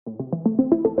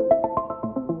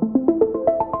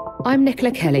I'm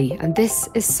Nicola Kelly, and this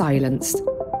is Silenced,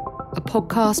 a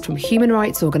podcast from human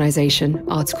rights organisation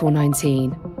Article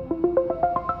 19.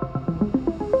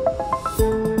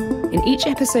 In each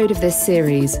episode of this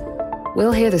series,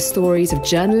 we'll hear the stories of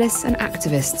journalists and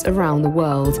activists around the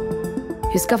world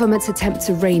whose governments attempt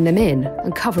to rein them in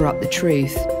and cover up the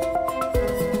truth.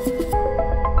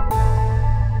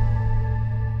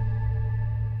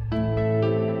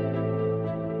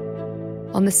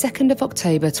 On the 2nd of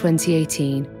October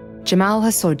 2018, Jamal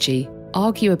Khashoggi,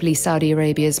 arguably Saudi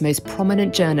Arabia's most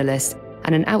prominent journalist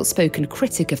and an outspoken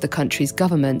critic of the country's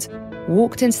government,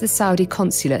 walked into the Saudi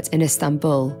consulate in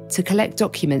Istanbul to collect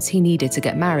documents he needed to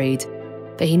get married,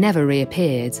 but he never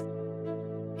reappeared.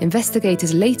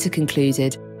 Investigators later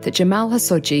concluded that Jamal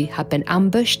Khashoggi had been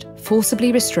ambushed,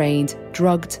 forcibly restrained,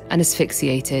 drugged and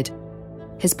asphyxiated.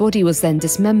 His body was then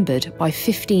dismembered by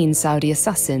 15 Saudi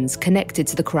assassins connected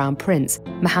to the Crown Prince,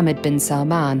 Mohammed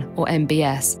bin-Salman, or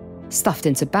MBS, stuffed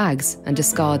into bags and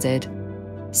discarded.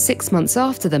 6 months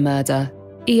after the murder,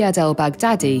 Iyad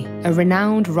el-Baghdadi, a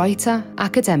renowned writer,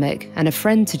 academic and a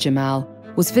friend to Jamal,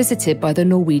 was visited by the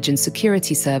Norwegian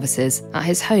Security services at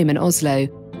his home in Oslo,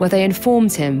 where they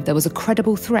informed him there was a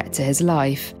credible threat to his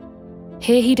life.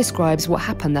 Here he describes what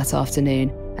happened that afternoon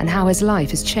and how his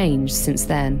life has changed since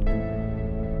then.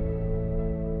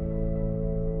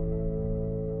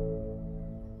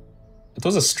 It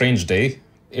was a strange day.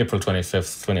 April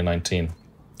 25th, 2019,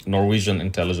 Norwegian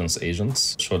intelligence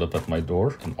agents showed up at my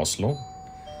door in Oslo.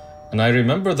 And I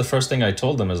remember the first thing I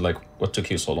told them is like, what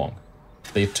took you so long?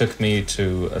 They took me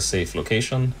to a safe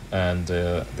location and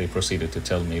they proceeded to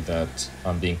tell me that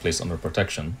I'm being placed under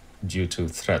protection due to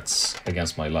threats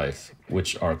against my life,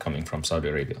 which are coming from Saudi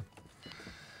Arabia.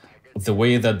 The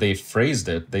way that they phrased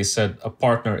it, they said a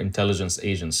partner intelligence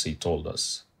agency told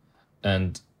us.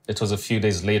 And it was a few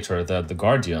days later that The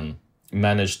Guardian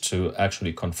managed to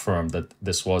actually confirm that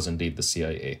this was indeed the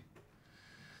CIA.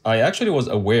 I actually was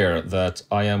aware that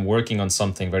I am working on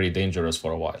something very dangerous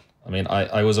for a while. I mean,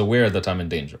 I was aware that I'm in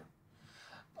danger.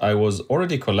 I was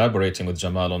already collaborating with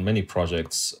Jamal on many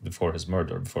projects before his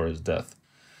murder, before his death.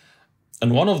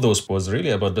 And one of those was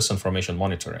really about disinformation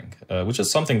monitoring, which is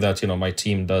something that, my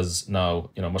team does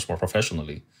now, much more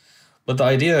professionally. But the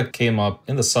idea came up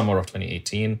in the summer of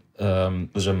 2018.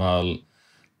 Jamal,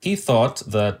 he thought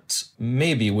that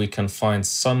maybe we can find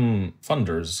some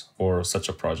funders for such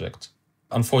a project.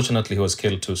 Unfortunately, he was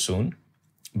killed too soon.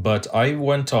 But I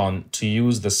went on to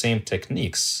use the same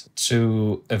techniques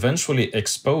to eventually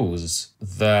expose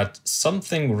that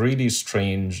something really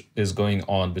strange is going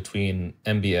on between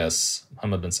MBS,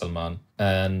 Mohammed bin-Salman,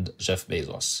 and Jeff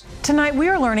Bezos. Tonight, we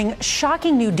are learning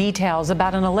shocking new details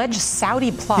about an alleged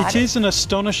Saudi plot. It is an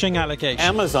astonishing allegation.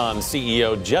 Amazon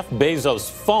CEO Jeff Bezos'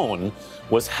 phone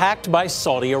was hacked by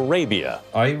Saudi Arabia.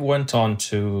 I went on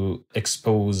to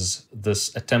expose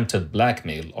this attempted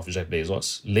blackmail of Jeff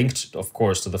Bezos, linked, of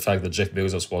course, to the fact that Jeff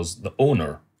Bezos was the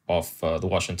owner of the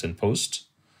Washington Post.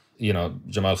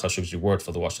 Jamal Khashoggi worked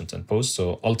for the Washington Post,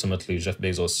 so ultimately Jeff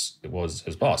Bezos was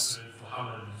his boss.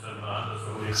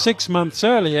 6 months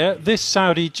earlier, this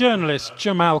Saudi journalist,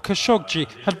 Jamal Khashoggi,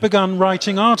 had begun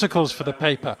writing articles for the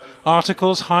paper,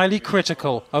 articles highly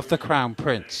critical of the Crown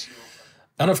Prince.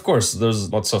 And of course,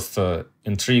 there's lots of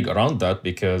intrigue around that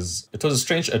because it was a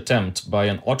strange attempt by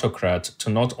an autocrat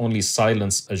to not only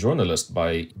silence a journalist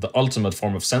by the ultimate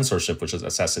form of censorship, which is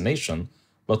assassination,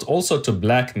 but also to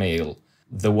blackmail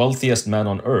the wealthiest man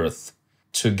on earth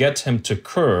to get him to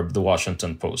curb the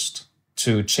Washington Post,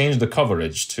 to change the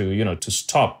coverage, to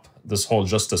stop this whole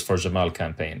Justice for Jamal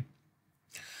campaign.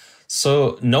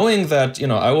 So knowing that,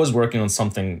 I was working on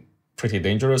something pretty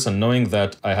dangerous, and knowing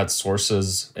that I had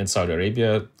sources in Saudi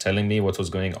Arabia telling me what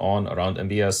was going on around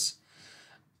MBS,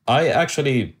 I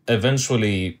actually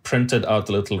eventually printed out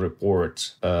a little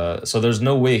report. So there's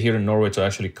no way here in Norway to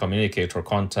actually communicate or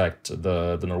contact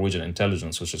the Norwegian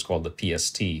intelligence, which is called the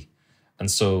PST. And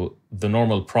so the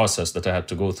normal process that I had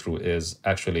to go through is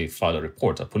actually file a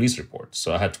report, a police report.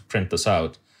 So I had to print this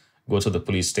out, go to the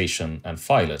police station and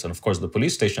file it. And of course, the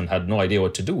police station had no idea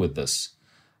what to do with this.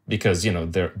 Because,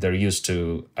 they're used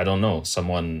to, I don't know,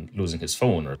 someone losing his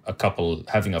phone or a couple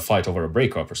having a fight over a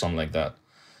breakup or something like that.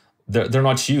 They're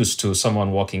not used to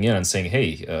someone walking in and saying,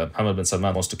 hey, Mohammed bin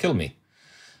Salman wants to kill me.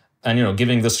 And,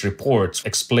 giving this report,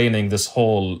 explaining this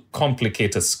whole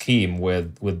complicated scheme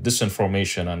with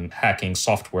disinformation and hacking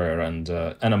software and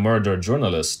a murdered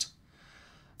journalist.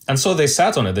 And so they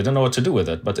sat on it. They didn't know what to do with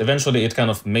it. But eventually it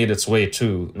kind of made its way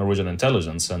to Norwegian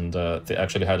intelligence, and they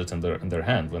actually had it in their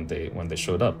hand when they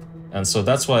showed up. And so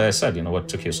that's why I said, what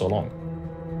took you so long?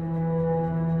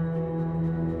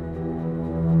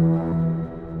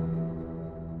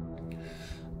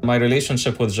 My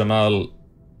relationship with Jamal,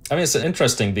 I mean, it's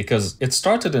interesting because it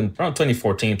started in around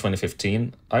 2014,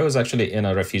 2015. I was actually in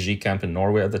a refugee camp in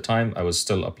Norway at the time. I was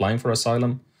still applying for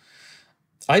asylum.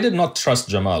 I did not trust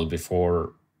Jamal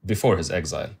before his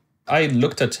exile. I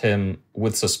looked at him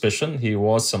with suspicion. He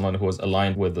was someone who was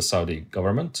aligned with the Saudi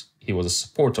government. He was a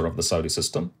supporter of the Saudi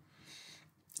system.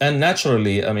 And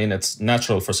naturally, I mean, it's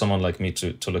natural for someone like me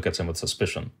to look at him with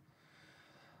suspicion.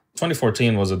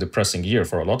 2014 was a depressing year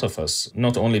for a lot of us,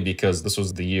 not only because this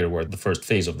was the year where the first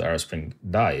phase of the Arab Spring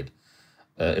died.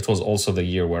 It was also the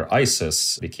year where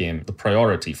ISIS became the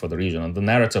priority for the region, and the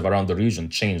narrative around the region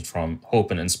changed from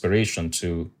hope and inspiration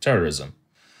to terrorism.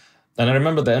 And I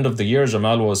remember at the end of the year,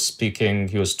 Jamal was speaking,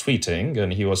 he was tweeting,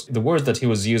 and the words that he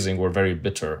was using were very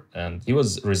bitter, and he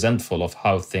was resentful of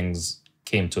how things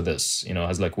came to this,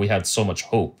 as like we had so much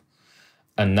hope.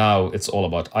 And now it's all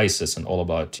about ISIS and all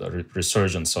about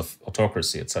resurgence of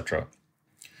autocracy, etc.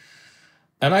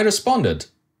 And I responded,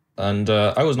 and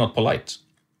I was not polite.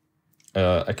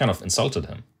 I kind of insulted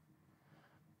him.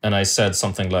 And I said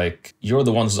something like, you're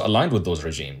the ones aligned with those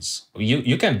regimes.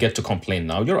 You can't get to complain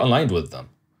now, you're aligned with them.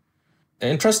 The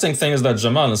interesting thing is that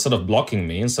Jamal, instead of blocking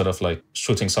me, instead of like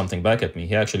shooting something back at me,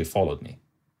 he actually followed me.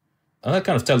 And that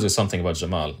kind of tells you something about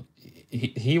Jamal.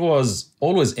 He was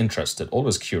always interested,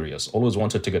 always curious, always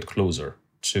wanted to get closer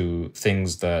to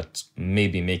things that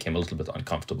maybe make him a little bit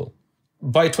uncomfortable.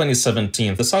 By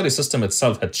 2017, the Saudi system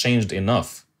itself had changed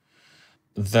enough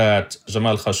that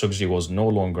Jamal Khashoggi was no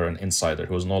longer an insider,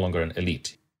 he was no longer an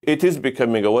elite. It is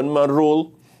becoming a one-man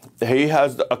rule. He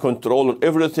has a control on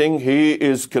everything. He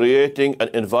is creating an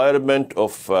environment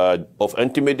of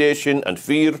intimidation and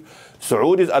fear.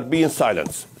 Saudis are being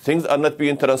silenced. Things are not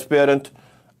being transparent.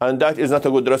 And that is not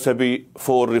a good recipe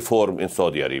for reform in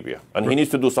Saudi Arabia. And he needs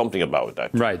to do something about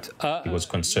that. Right. He was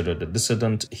considered a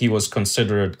dissident. He was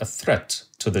considered a threat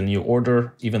to the new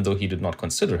order, even though he did not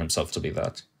consider himself to be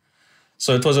that.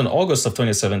 So it was in August of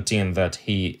 2017 that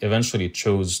he eventually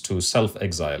chose to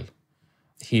self-exile.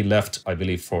 He left, I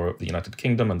believe, for the United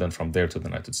Kingdom, and then from there to the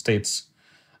United States.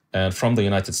 And from the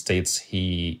United States,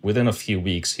 within a few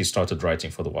weeks, he started writing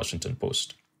for the Washington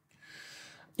Post.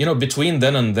 Between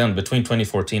then and then, between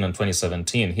 2014 and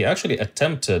 2017, he actually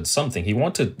attempted something. He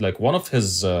wanted, one of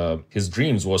his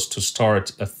dreams was to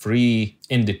start a free,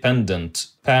 independent,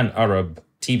 pan-Arab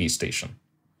TV station.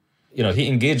 He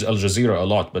engaged Al Jazeera a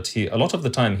lot, but a lot of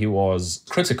the time he was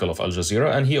critical of Al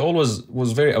Jazeera, and he always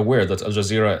was very aware that Al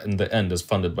Jazeera in the end is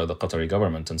funded by the Qatari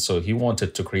government. And so he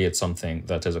wanted to create something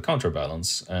that is a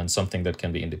counterbalance and something that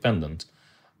can be independent.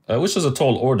 Which is a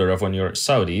tall order of when you're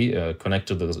Saudi,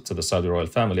 connected to the Saudi royal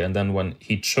family. And then when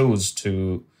he chose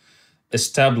to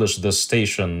establish this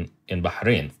station in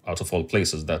Bahrain, out of all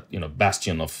places, that,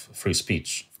 bastion of free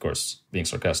speech, of course, being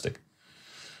sarcastic.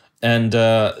 And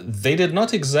they did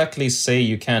not exactly say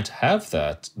you can't have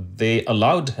that. They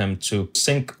allowed him to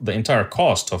sink the entire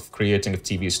cost of creating a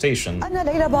TV station. And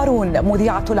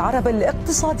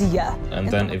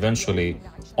then eventually,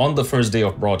 on the first day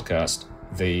of broadcast,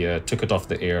 they took it off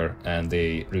the air and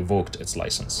they revoked its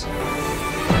license.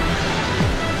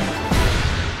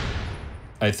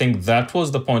 I think that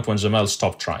was the point when Jamal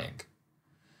stopped trying.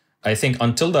 I think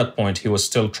until that point, he was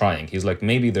still trying. He's like,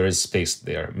 maybe there is space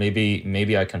there.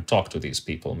 Maybe I can talk to these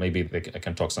people. Maybe I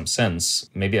can talk some sense.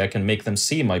 Maybe I can make them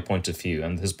see my point of view.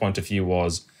 And his point of view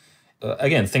was,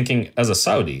 again, thinking as a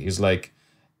Saudi, he's like,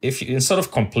 instead of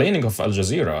complaining of Al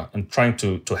Jazeera and trying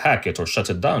to hack it or shut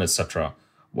it down, etc.,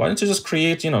 why don't you just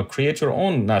create your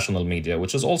own national media,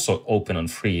 which is also open and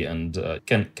free and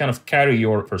can kind of carry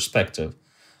your perspective.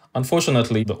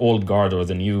 Unfortunately, the old guard or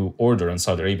the new order in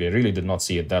Saudi Arabia really did not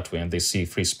see it that way, and they see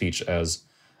free speech as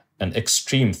an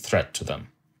extreme threat to them.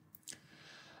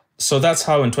 So that's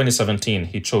how in 2017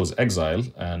 he chose exile,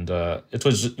 and it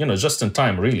was just in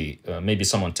time, really. Maybe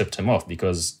someone tipped him off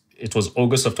because it was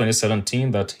August of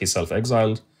 2017 that he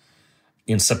self-exiled.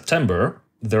 In September,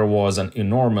 there was an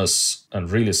enormous and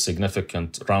really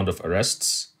significant round of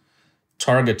arrests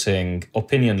targeting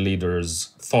opinion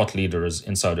leaders, thought leaders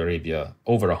in Saudi Arabia,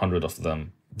 over 100 of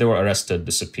them. They were arrested,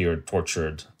 disappeared,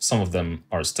 tortured. Some of them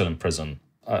are still in prison.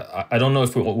 I don't know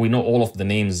if we know all of the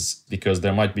names because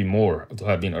there might be more who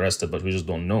have been arrested, but we just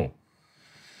don't know.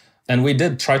 And we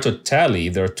did try to tally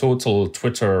their total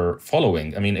Twitter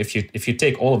following. I mean, if you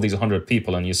take all of these 100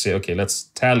 people and you say, okay, let's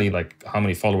tally how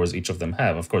many followers each of them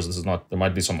have. Of course, there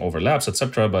might be some overlaps,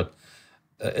 etc. But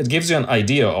it gives you an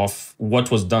idea of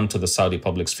what was done to the Saudi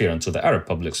public sphere and to the Arab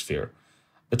public sphere.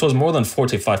 It was more than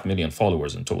 45 million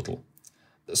followers in total.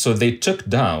 So they took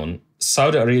down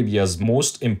Saudi Arabia's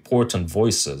most important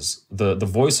voices, the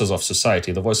voices of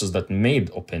society, the voices that made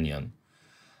opinion.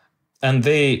 And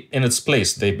they, in its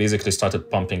place, they basically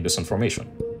started pumping disinformation.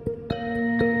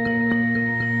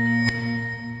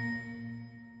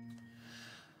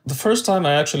 The first time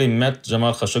I actually met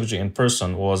Jamal Khashoggi in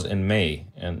person was in May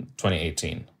in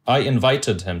 2018. I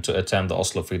invited him to attend the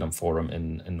Oslo Freedom Forum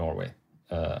in Norway.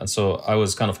 And so I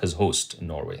was kind of his host in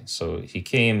Norway. So he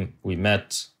came, we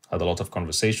met, had a lot of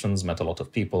conversations, met a lot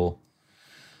of people.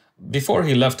 Before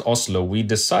he left Oslo, we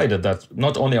decided that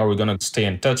not only are we going to stay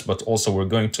in touch, but also we're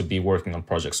going to be working on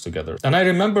projects together. And I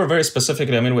remember very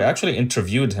specifically, we actually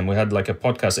interviewed him. We had like a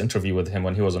podcast interview with him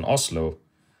when he was in Oslo.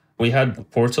 We had a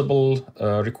portable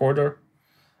recorder,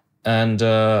 and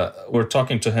we're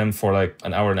talking to him for like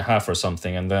an hour and a half or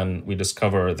something. And then we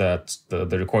discover that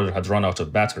the recorder had run out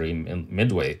of battery in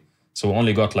midway. So we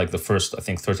only got like the first, I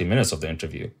think, 30 minutes of the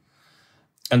interview.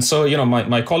 And so,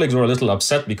 my colleagues were a little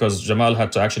upset because Jamal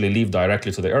had to actually leave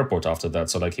directly to the airport after that.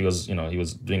 So like he was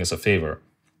doing us a favor.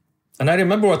 And I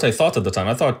remember what I thought at the time.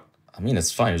 I thought,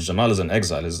 it's fine. Jamal is in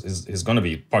exile. He's going to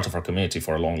be part of our community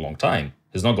for a long, long time.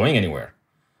 He's not going anywhere.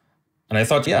 And I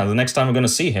thought, the next time we're going to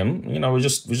see him, we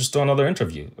just do another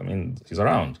interview. He's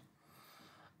around.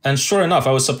 And sure enough,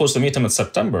 I was supposed to meet him in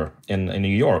September in New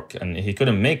York, and he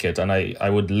couldn't make it. And I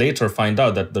would later find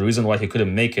out that the reason why he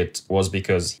couldn't make it was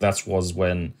because that was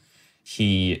when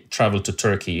he traveled to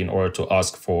Turkey in order to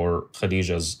ask for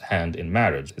Khadija's hand in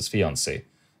marriage, his fiancée.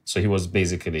 So he was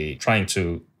basically trying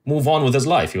to move on with his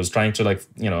life. He was trying to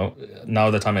now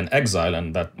that I'm in exile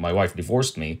and that my wife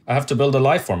divorced me, I have to build a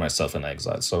life for myself in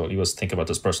exile. So he was thinking about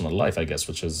his personal life, I guess,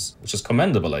 which is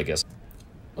commendable, I guess.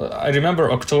 I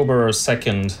remember October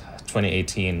 2nd,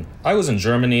 2018. I was in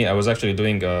Germany. I was actually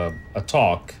doing a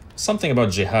talk, something about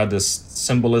jihadist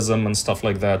symbolism and stuff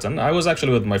like that. And I was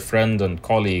actually with my friend and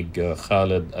colleague,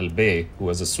 Khalid Al-Bey, who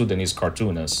was a Sudanese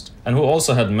cartoonist, and who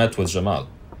also had met with Jamal.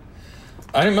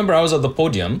 I remember I was at the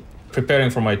podium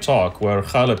preparing for my talk where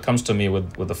Khalid comes to me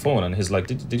with the phone, and he's like,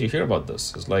 did you hear about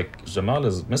this? He's like, Jamal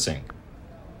is missing.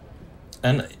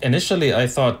 And initially I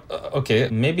thought, okay,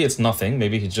 maybe it's nothing.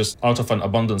 Maybe he's just out of an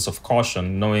abundance of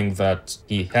caution, knowing that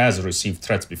he has received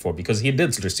threats before, because he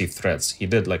did receive threats. He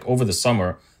did, like over the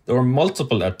summer, there were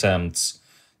multiple attempts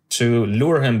to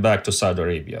lure him back to Saudi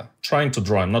Arabia, trying to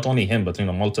draw him, not only him, but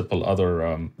multiple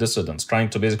other dissidents, trying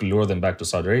to basically lure them back to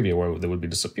Saudi Arabia where they would be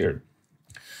disappeared.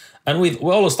 And we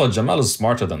always thought Jamal is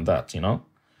smarter than that,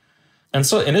 And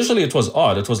so initially it was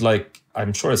odd. It was like,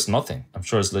 I'm sure it's nothing. I'm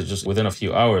sure it's just within a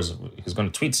few hours, he's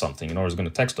going to tweet something, or he's going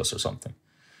to text us or something.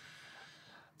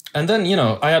 And then,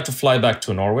 I had to fly back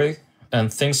to Norway,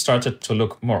 and things started to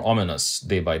look more ominous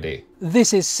day by day.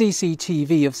 This is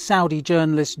CCTV of Saudi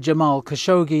journalist Jamal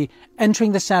Khashoggi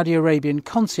entering the Saudi Arabian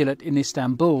consulate in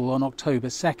Istanbul on October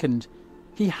 2nd.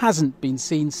 He hasn't been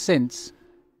seen since.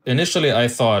 Initially, I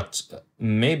thought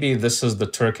maybe this is the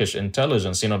Turkish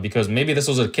intelligence, because maybe this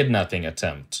was a kidnapping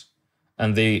attempt.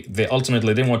 And they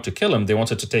ultimately didn't want to kill him. They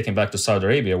wanted to take him back to Saudi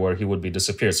Arabia where he would be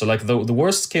disappeared. So like the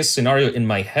worst case scenario in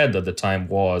my head at the time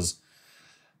was,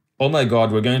 oh my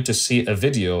God, we're going to see a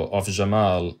video of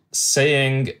Jamal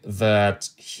saying that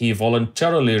he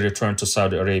voluntarily returned to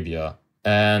Saudi Arabia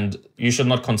and you should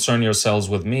not concern yourselves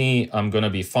with me. I'm going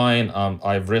to be fine.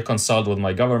 I've reconciled with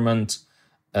my government.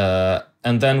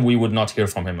 And then we would not hear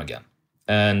from him again.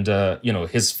 And,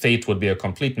 his fate would be a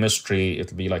complete mystery. It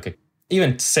would be like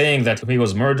even saying that he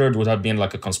was murdered would have been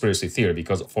like a conspiracy theory,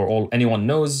 because for all anyone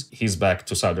knows, he's back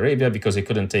to Saudi Arabia because he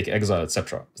couldn't take exile,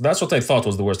 etc. So that's what I thought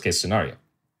was the worst case scenario.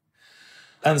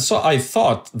 And so I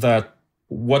thought that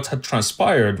what had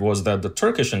transpired was that the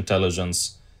Turkish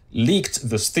intelligence leaked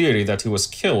this theory that he was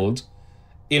killed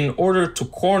in order to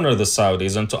corner the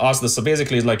Saudis and to ask this, so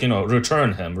basically like,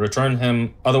 return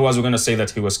him. Otherwise, we're going to say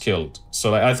that he was killed.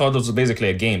 So I thought it was basically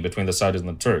a game between the Saudis and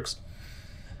the Turks.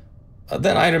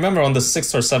 Then I remember on the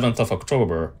 6th or 7th of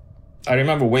October, I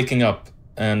remember waking up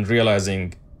and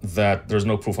realizing that there's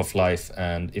no proof of life.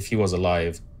 And if he was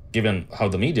alive, given how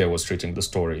the media was treating the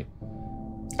story,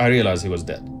 I realized he was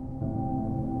dead.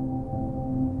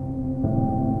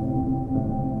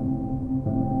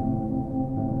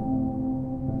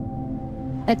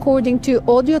 According to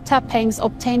audio tappings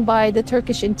obtained by the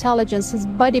Turkish intelligence, his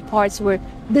body parts were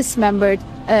dismembered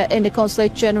in the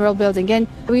Consulate General building. And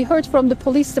we heard from the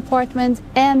police department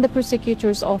and the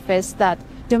prosecutor's office that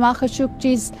Jamal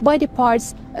Khashoggi's body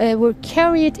parts were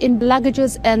carried in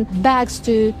luggages and bags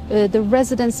to the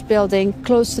residence building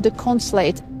close to the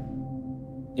consulate.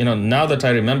 Now that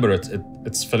I remember it,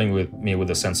 it's filling me with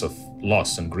a sense of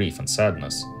loss and grief and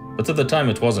sadness. But at the time,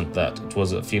 it wasn't that. It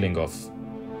was a feeling of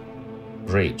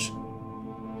rage,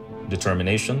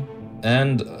 determination,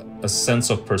 and a sense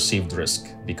of perceived risk,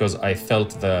 because I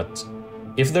felt that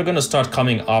if they're going to start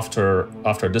coming after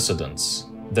dissidents,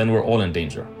 then we're all in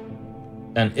danger.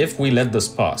 And if we let this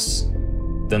pass,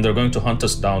 then they're going to hunt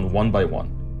us down one by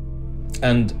one.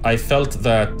 And I felt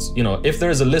that, if there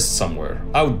is a list somewhere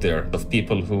out there of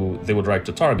people who they would like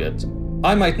to target,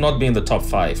 I might not be in the top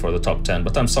 5 or the top 10,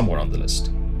 but I'm somewhere on the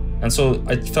list. And so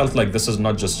I felt like this is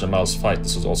not just Jamal's fight,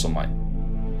 this is also mine.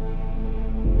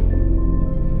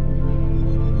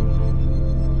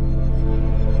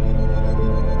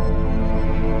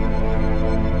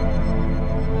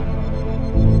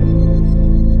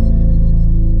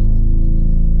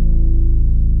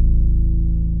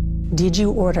 Did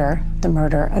you order the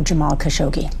murder of Jamal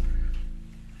Khashoggi?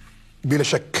 بلا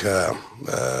شك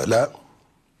لا.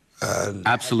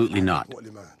 Absolutely not.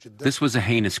 This was a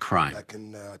heinous crime.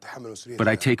 But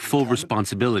I take full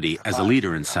responsibility as a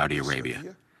leader in Saudi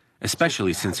Arabia,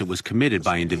 especially since it was committed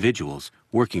by individuals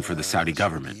working for the Saudi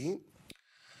government.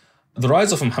 The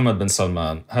rise of Mohammed bin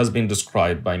Salman has been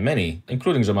described by many,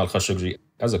 including Jamal Khashoggi,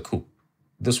 as a coup.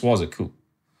 This was a coup.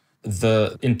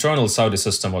 The internal Saudi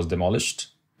system was demolished.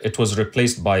 It was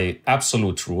replaced by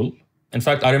absolute rule. In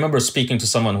fact, I remember speaking to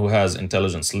someone who has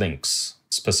intelligence links,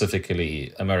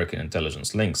 specifically American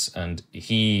intelligence links, and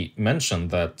he mentioned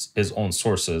that his own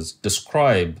sources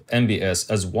describe MBS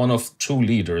as one of 2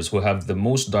 leaders who have the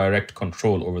most direct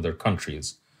control over their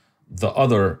countries, the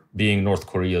other being North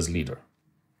Korea's leader.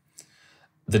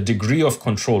 The degree of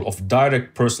control, of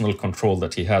direct personal control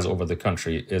that he has over the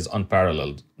country is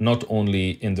unparalleled, not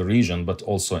only in the region, but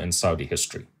also in Saudi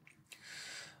history.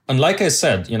 And like I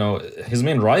said, his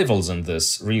main rivals in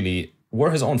this really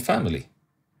were his own family.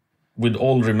 We'd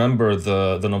all remember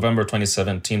the November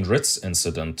 2017 Ritz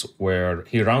incident, where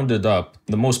he rounded up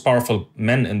the most powerful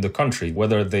men in the country,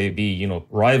 whether they be,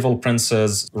 rival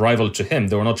princes, rival to him.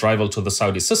 They were not rival to the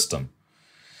Saudi system.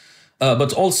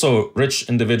 But also rich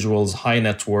individuals, high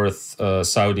net worth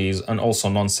Saudis, and also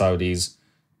non-Saudis.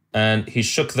 And he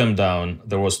shook them down.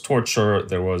 There was torture,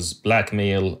 there was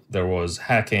blackmail, there was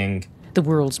hacking. The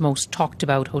world's most talked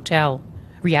about hotel,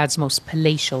 Riyadh's most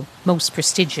palatial, most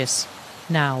prestigious,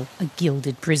 now a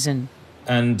gilded prison.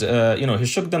 And, he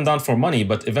shook them down for money,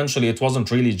 but eventually it wasn't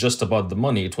really just about the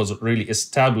money. It was really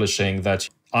establishing that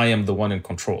I am the one in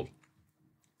control.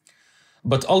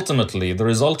 But ultimately, the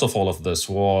result of all of this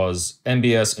was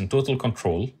MBS in total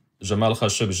control, Jamal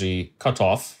Khashoggi cut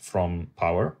off from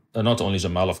power, not only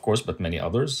Jamal, of course, but many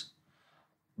others.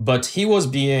 But he was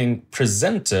being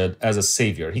presented as a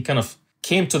savior. He kind of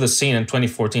came to the scene in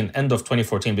 2014, end of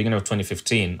 2014, beginning of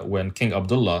 2015, when King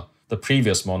Abdullah, the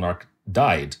previous monarch,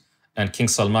 died, and King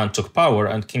Salman took power,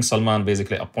 and King Salman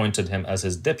basically appointed him as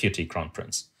his deputy crown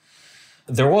prince.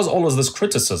 There was always this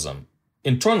criticism,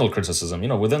 internal criticism,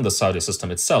 within the Saudi system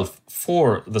itself,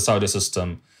 for the Saudi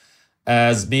system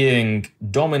as being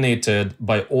dominated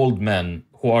by old men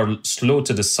who are slow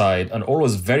to decide and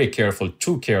always very careful,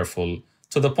 too careful,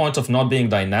 to the point of not being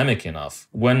dynamic enough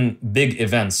when big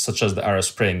events such as the Arab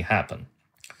Spring happen.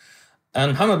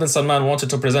 And Mohammed bin Salman wanted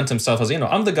to present himself as,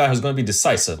 I'm the guy who's going to be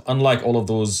decisive, unlike all of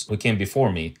those who came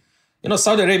before me.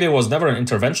 Saudi Arabia was never an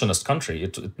interventionist country.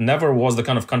 It never was the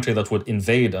kind of country that would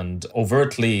invade and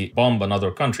overtly bomb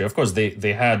another country. Of course,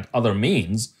 they had other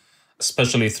means,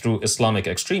 especially through Islamic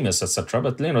extremists, etc.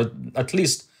 But, at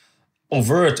least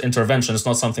overt intervention is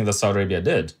not something that Saudi Arabia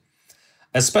did.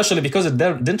 Especially because it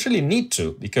didn't really need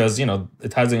to, because,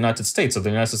 it has the United States, so the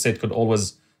United States could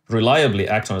always reliably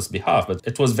act on its behalf. But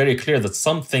it was very clear that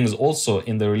some things also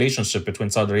in the relationship between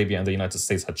Saudi Arabia and the United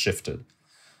States had shifted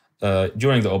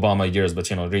during the Obama years, but,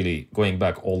 really going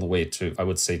back all the way to, I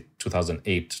would say,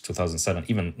 2008, 2007,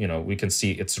 even, we can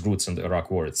see its roots in the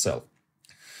Iraq War itself.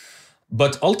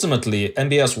 But ultimately,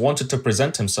 MBS wanted to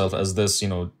present himself as this,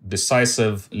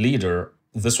 decisive leader.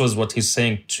 This was what he's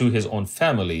saying to his own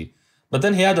family. But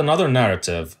then he had another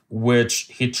narrative, which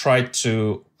he tried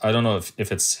to, I don't know if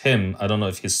it's him, I don't know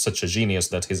if he's such a genius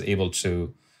that he's able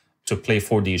to play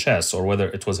 4D chess, or whether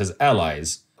it was his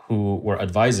allies who were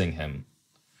advising him.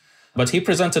 But he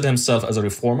presented himself as a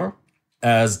reformer,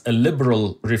 as a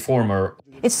liberal reformer.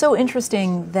 It's so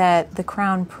interesting that the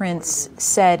Crown Prince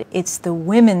said it's the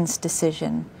women's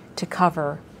decision to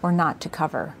cover or not to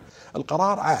cover.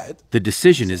 The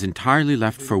decision is entirely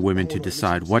left for women to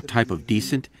decide what type of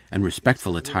decent and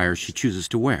respectful attire she chooses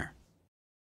to wear.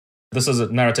 This is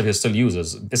a narrative he still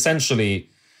uses. Essentially,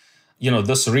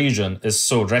 this region is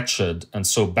so wretched and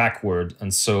so backward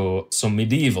and so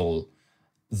medieval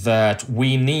that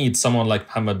we need someone like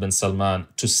Mohammed bin Salman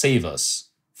to save us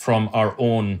from our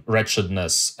own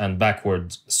wretchedness and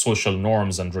backward social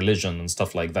norms and religion and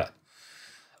stuff like that.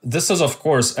 This is, of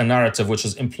course, a narrative which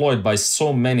is employed by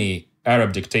so many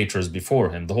Arab dictators before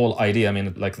him. The whole idea, I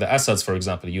mean, like the Assads, for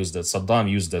example, used it. Saddam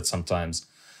used it sometimes.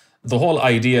 The whole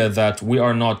idea that we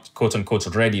are not, quote unquote,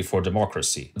 ready for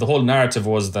democracy. The whole narrative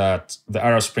was that the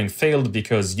Arab Spring failed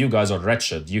because you guys are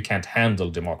wretched. You can't handle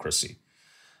democracy.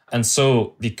 And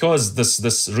so because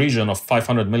this region of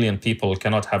 500 million people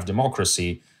cannot have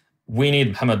democracy, we need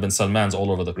Mohammed bin Salmans all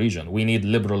over the region. We need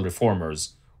liberal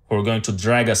reformers who are going to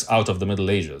drag us out of the Middle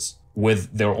Ages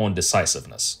with their own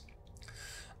decisiveness.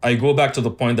 I go back to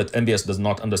the point that MBS does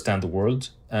not understand the world.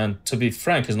 And to be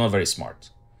frank, he's not very smart.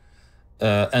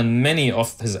 And many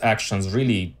of his actions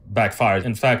really backfired.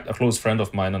 In fact, a close friend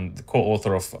of mine and the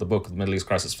co-author of the book, The Middle East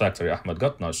Crisis Factory, Ahmed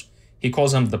Gatnash, he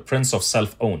calls him the Prince of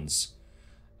Self-Owns.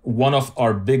 One of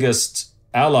our biggest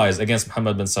allies against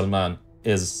Mohammed bin Salman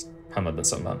is Mohammed bin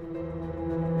Salman.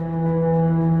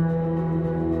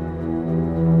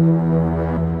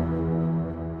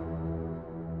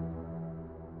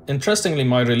 Interestingly,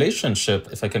 my relationship,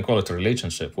 if I can call it a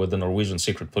relationship, with the Norwegian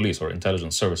Secret Police or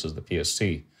Intelligence Services, the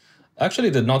PST, actually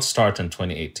did not start in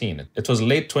 2018. It was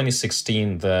late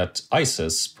 2016 that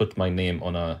ISIS put my name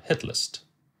on a hit list.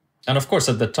 And of course,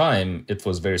 at the time, it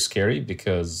was very scary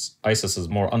because ISIS is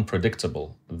more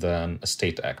unpredictable than a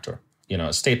state actor. You know,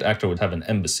 a state actor would have an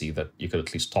embassy that you could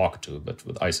at least talk to, but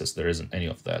with ISIS, there isn't any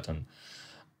of that. And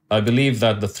I believe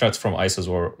that the threats from ISIS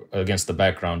were against the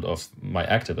background of my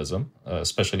activism,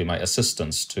 especially my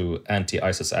assistance to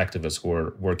anti-ISIS activists who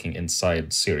were working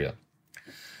inside Syria.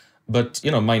 But,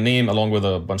 you know, my name, along with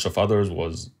a bunch of others,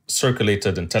 was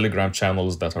circulated in Telegram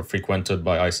channels that are frequented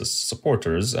by ISIS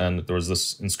supporters. And there was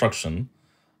this instruction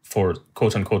for,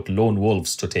 quote unquote, lone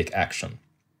wolves to take action.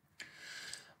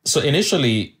 So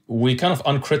initially, we kind of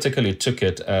uncritically took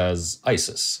it as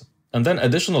ISIS. And then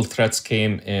additional threats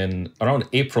came in around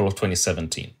April of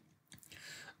 2017.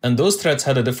 And those threats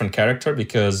had a different character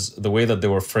because the way that they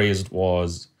were phrased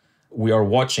was, we are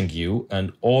watching you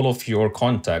and all of your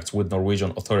contacts with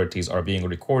Norwegian authorities are being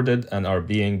recorded and are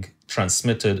being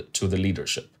transmitted to the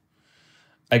leadership.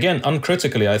 Again,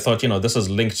 uncritically, I thought, you know, this is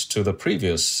linked to the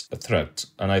previous threat,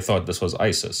 and I thought this was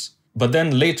ISIS. But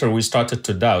then later we started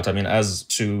to doubt, I mean, as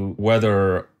to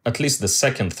whether at least the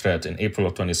second threat in April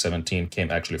of 2017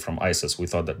 came actually from ISIS. We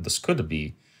thought that this could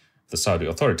be the Saudi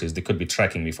authorities. They could be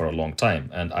tracking me for a long time.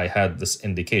 And I had this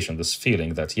indication, this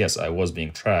feeling that, yes, I was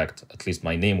being tracked. At least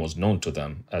my name was known to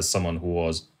them as someone who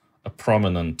was a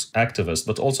prominent activist,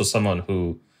 but also someone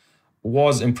who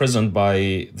was imprisoned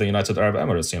by the United Arab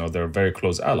Emirates, you know, their very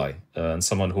close ally, and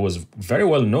someone who was very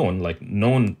well known, like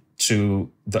known to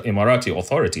the Emirati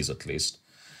authorities at least.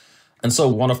 And so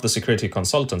one of the security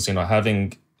consultants, you know,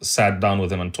 having sat down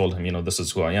with him and told him, you know, this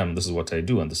is who I am, this is what I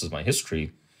do, and this is my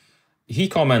history, he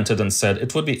commented and said,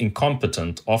 it would be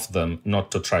incompetent of them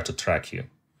not to try to track you.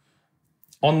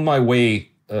 On my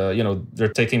way, you know, they're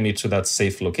taking me to that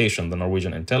safe location, the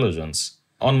Norwegian intelligence.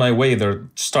 On my way, they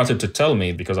started to tell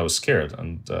me, because I was scared,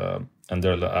 and I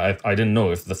didn't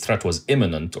know if the threat was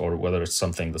imminent or whether it's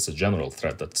something that's a general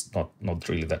threat that's not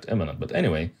really that imminent. But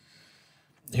anyway,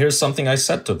 here's something I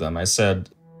said to them. I said,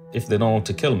 if they don't want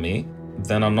to kill me,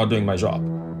 then I'm not doing my job.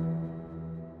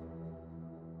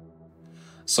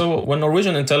 So when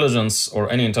Norwegian intelligence or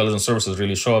any intelligence services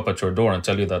really show up at your door and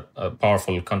tell you that a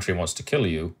powerful country wants to kill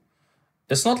you,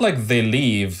 it's not like they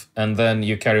leave and then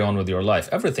you carry on with your life.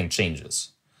 Everything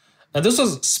changes. And this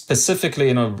was specifically,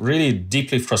 you know, really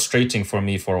deeply frustrating for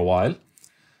me for a while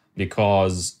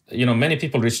because, you know, many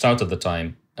people reached out at the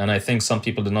time. And I think some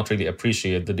people did not really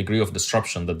appreciate the degree of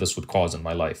disruption that this would cause in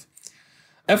my life.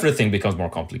 Everything becomes more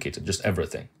complicated, just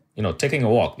everything. You know, taking a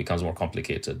walk becomes more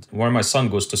complicated. Where my son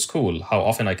goes to school, how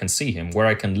often I can see him, where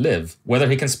I can live, whether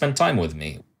he can spend time with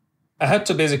me. I had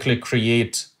to basically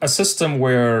create a system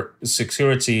where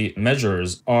security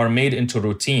measures are made into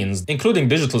routines, including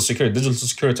digital security. Digital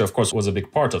security, of course, was a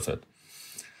big part of it.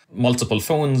 Multiple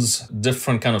phones,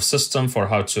 different kind of system for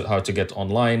how to get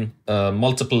online,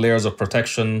 multiple layers of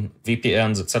protection,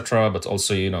 VPNs, etc., but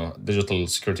also, you know, digital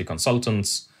security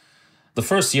consultants. The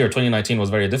first year, 2019, was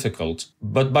very difficult.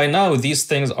 But by now, these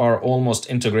things are almost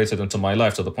integrated into my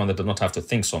life to the point that I don't have to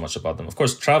think so much about them. Of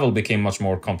course, travel became much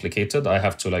more complicated. I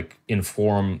have to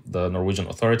inform the Norwegian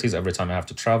authorities every time I have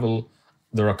to travel.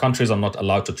 There are countries I'm not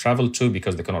allowed to travel to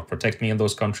because they cannot protect me in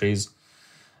those countries.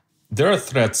 There are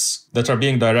threats that are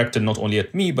being directed not only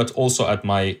at me, but also at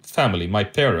my family, my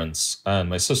parents and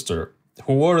my sister,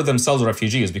 who were themselves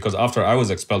refugees because after I was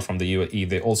expelled from the UAE,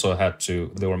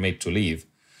 they were made to leave.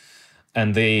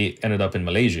 And they ended up in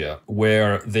Malaysia,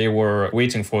 where they were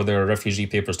waiting for their refugee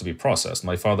papers to be processed.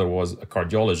 My father was a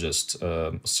cardiologist,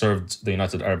 served the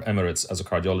United Arab Emirates as a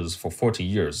cardiologist for 40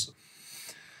 years.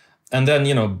 And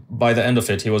then, by the end of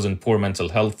it, he was in poor mental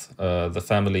health. The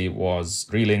family was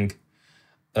reeling.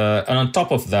 And on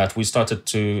top of that, we started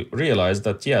to realize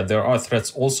that, there are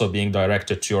threats also being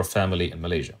directed to your family in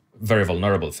Malaysia. Very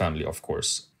vulnerable family, of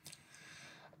course.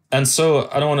 And so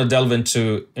I don't want to delve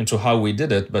into how we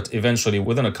did it, but eventually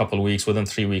within a couple of weeks, within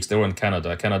 3 weeks, they were in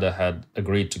Canada. Canada had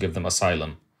agreed to give them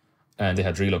asylum and they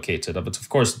had relocated. But of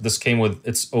course, this came with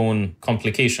its own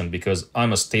complication because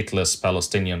I'm a stateless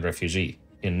Palestinian refugee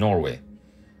in Norway.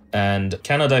 And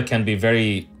Canada can be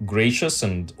very gracious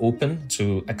and open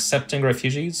to accepting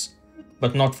refugees,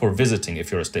 but not for visiting if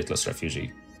you're a stateless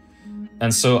refugee.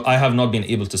 And so I have not been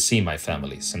able to see my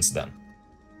family since then.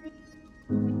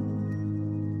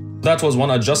 That was one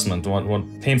adjustment,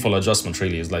 one painful adjustment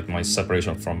really, is like my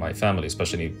separation from my family,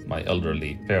 especially my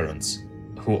elderly parents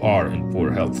who are in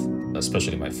poor health,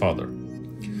 especially my father.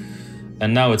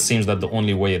 And now it seems that the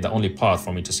only path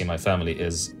for me to see my family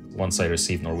is once I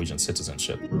receive Norwegian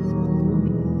citizenship.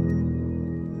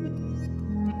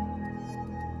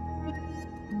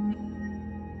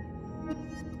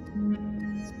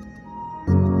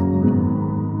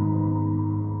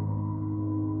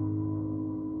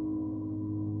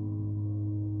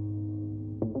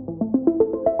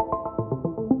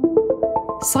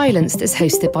 Silenced is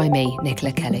hosted by me,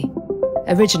 Nicola Kelly.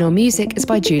 Original music is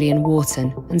by Julian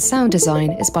Wharton, and sound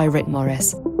design is by Rick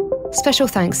Morris. Special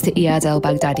thanks to Iyad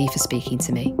el-Baghdadi for speaking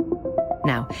to me.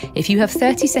 Now, if you have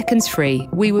 30 seconds free,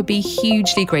 we would be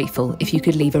hugely grateful if you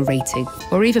could leave a rating,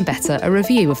 or even better, a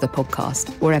review of the podcast,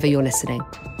 wherever you're listening.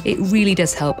 It really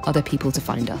does help other people to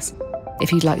find us.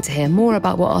 If you'd like to hear more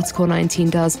about what Article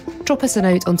 19 does, drop us a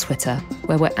note on Twitter,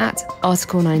 where we're at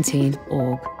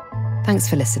Article19org. Thanks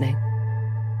for listening.